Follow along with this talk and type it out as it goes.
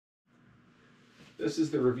This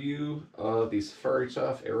is the review of the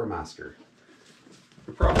Tuff Arrowmaster.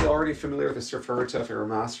 You're probably already familiar with the Tuff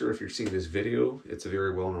Arrowmaster if you're seeing this video. It's a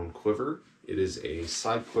very well-known quiver. It is a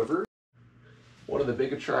side quiver. One of the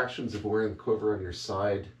big attractions of wearing the quiver on your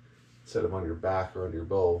side instead of on your back or on your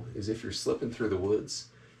bow is if you're slipping through the woods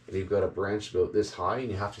and you've got a branch about this high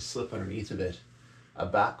and you have to slip underneath of it. A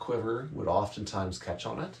back quiver would oftentimes catch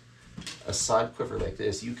on it. A side quiver like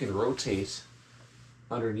this, you can rotate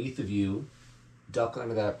underneath of you, duck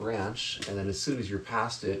under that branch, and then as soon as you're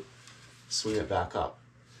past it, swing it back up.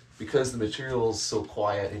 Because the material is so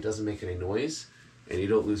quiet, it doesn't make any noise, and you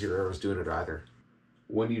don't lose your arrows doing it either.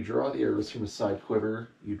 When you draw the arrows from a side quiver,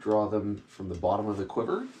 you draw them from the bottom of the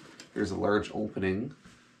quiver. There's a large opening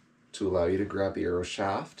to allow you to grab the arrow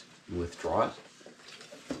shaft and withdraw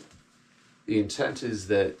it. The intent is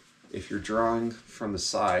that if you're drawing from the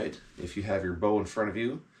side, if you have your bow in front of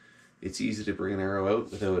you, it's easy to bring an arrow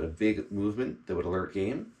out without a big movement that would alert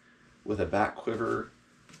game. With a back quiver,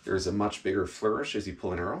 there's a much bigger flourish as you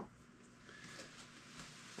pull an arrow.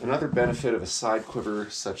 Another benefit of a side quiver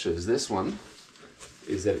such as this one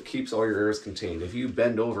is that it keeps all your arrows contained. If you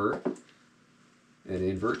bend over and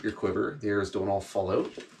invert your quiver, the arrows don't all fall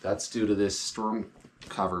out. That's due to this storm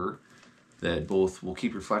cover that both will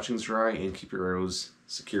keep your fletchings dry and keep your arrows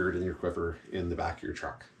secured in your quiver in the back of your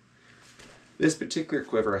truck. This particular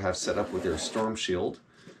quiver I have set up with their storm shield.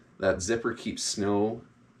 That zipper keeps snow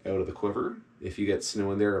out of the quiver. If you get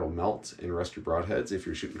snow in there, it'll melt and rust your broadheads if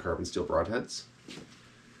you're shooting carbon steel broadheads.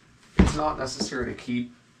 It's not necessary to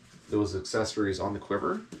keep those accessories on the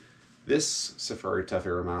quiver. This Tuff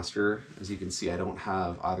Arrowmaster, as you can see, I don't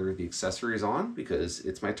have either of the accessories on because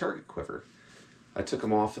it's my target quiver. I took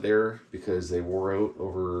them off of there because they wore out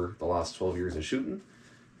over the last 12 years of shooting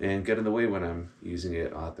and get in the way when I'm using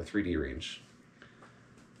it at the 3D range.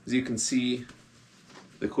 As you can see,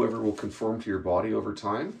 the quiver will conform to your body over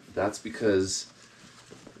time. That's because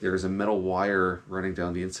there's a metal wire running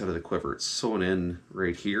down the inside of the quiver. It's sewn in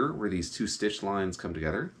right here where these two stitch lines come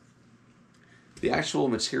together. The actual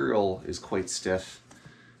material is quite stiff.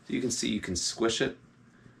 You can see you can squish it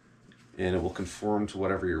and it will conform to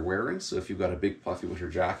whatever you're wearing. So if you've got a big puffy winter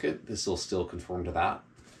jacket, this will still conform to that.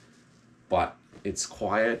 But it's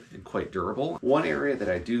quiet and quite durable. One area that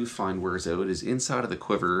I do find wears out is inside of the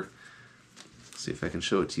quiver. Let's see if I can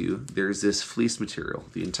show it to you. There's this fleece material.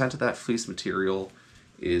 The intent of that fleece material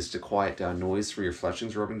is to quiet down noise from your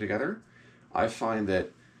fletchings rubbing together. I find that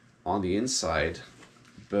on the inside,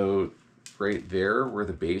 about right there where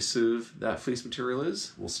the base of that fleece material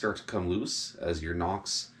is, will start to come loose as your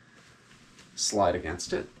nocks slide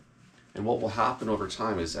against it. And what will happen over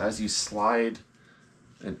time is as you slide,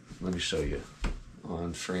 and let me show you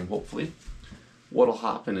on frame hopefully, what'll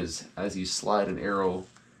happen is as you slide an arrow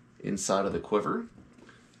inside of the quiver,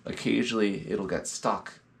 occasionally it'll get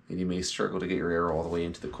stuck and you may struggle to get your arrow all the way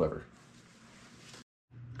into the quiver.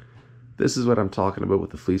 This is what I'm talking about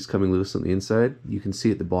with the fleece coming loose on the inside. You can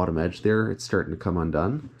see at the bottom edge there, it's starting to come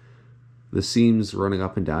undone. The seams running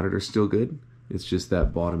up and down it are still good. It's just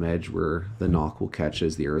that bottom edge where the knock will catch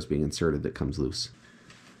as the arrow is being inserted that comes loose.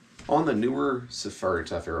 On the newer Tuff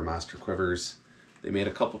Arrowmaster quivers, they made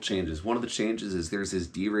a couple changes. One of the changes is there's this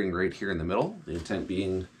D-ring right here in the middle, the intent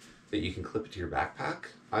being that you can clip it to your backpack.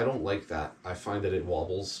 I don't like that. I find that it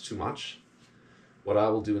wobbles too much. What I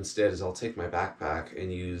will do instead is I'll take my backpack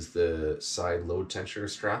and use the side load tensioner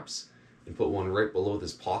straps and put one right below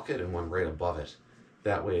this pocket and one right above it.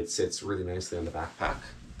 That way it sits really nicely on the backpack.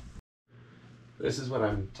 This is what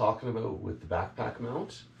I'm talking about with the backpack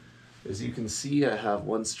mount. As you can see, I have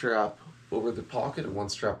one strap over the pocket and one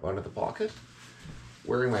strap under the pocket.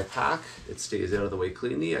 Wearing my pack, it stays out of the way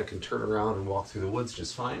cleanly. I can turn around and walk through the woods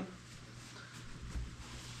just fine.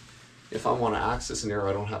 If I want to access an arrow,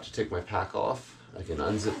 I don't have to take my pack off. I can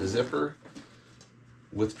unzip the zipper,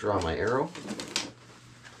 withdraw my arrow,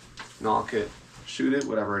 knock it, shoot it,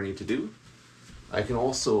 whatever I need to do. I can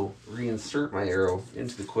also reinsert my arrow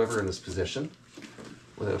into the quiver in this position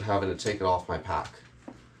without having to take it off my pack.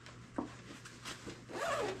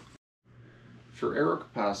 For arrow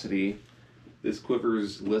capacity, this quiver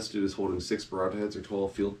is listed as holding 6 broadheads or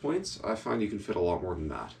 12 field points. I find you can fit a lot more than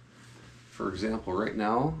that. For example, right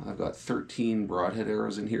now I've got 13 broadhead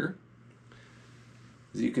arrows in here.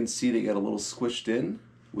 As you can see, they get a little squished in.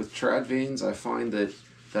 With trad vanes, I find that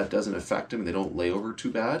that doesn't affect them. They don't lay over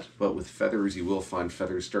too bad, but with feathers, you will find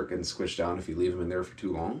feathers start getting squished down if you leave them in there for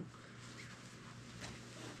too long.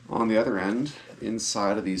 On the other end,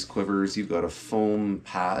 inside of these quivers, you've got a foam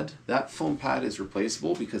pad. That foam pad is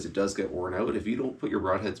replaceable because it does get worn out. If you don't put your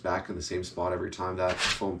broadheads back in the same spot every time, that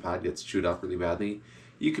foam pad gets chewed up really badly.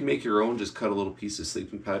 You can make your own, just cut a little piece of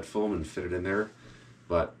sleeping pad foam and fit it in there.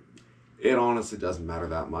 but it honestly doesn't matter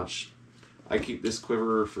that much. I keep this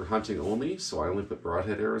quiver for hunting only, so I only put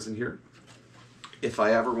broadhead arrows in here. If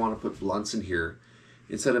I ever want to put blunts in here,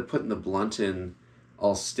 instead of putting the blunt in,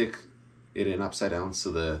 I'll stick it in upside down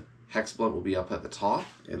so the hex blunt will be up at the top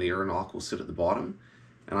and the arrow nock will sit at the bottom.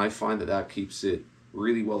 And I find that that keeps it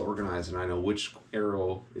really well organized, and I know which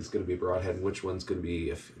arrow is going to be broadhead and which one's going to be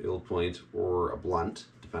a field point or a blunt,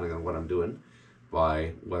 depending on what I'm doing,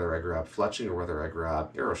 by whether I grab fletching or whether I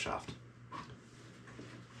grab arrow shaft.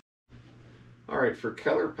 Alright, for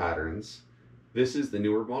color patterns, this is the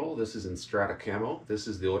newer model. This is in Strata Camo. This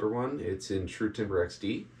is the older one. It's in True Timber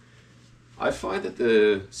XD. I find that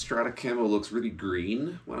the Strata Camo looks really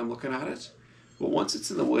green when I'm looking at it, but once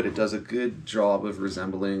it's in the wood, it does a good job of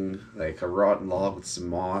resembling like a rotten log with some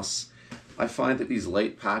moss. I find that these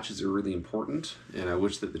light patches are really important, and I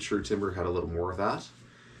wish that the True Timber had a little more of that.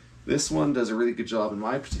 This one does a really good job in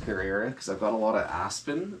my particular area because I've got a lot of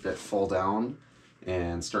aspen that fall down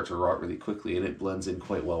and start to rot really quickly, and it blends in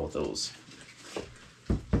quite well with those.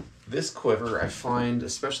 This quiver, I find,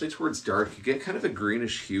 especially towards dark, you get kind of a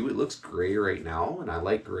greenish hue. It looks gray right now, and I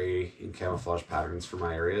like gray in camouflage patterns for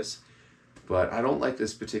my areas, but I don't like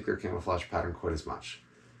this particular camouflage pattern quite as much.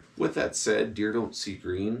 With that said, deer don't see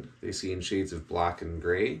green. They see in shades of black and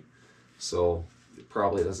gray, so it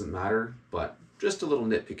probably doesn't matter, but just a little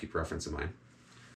nitpicky preference of mine.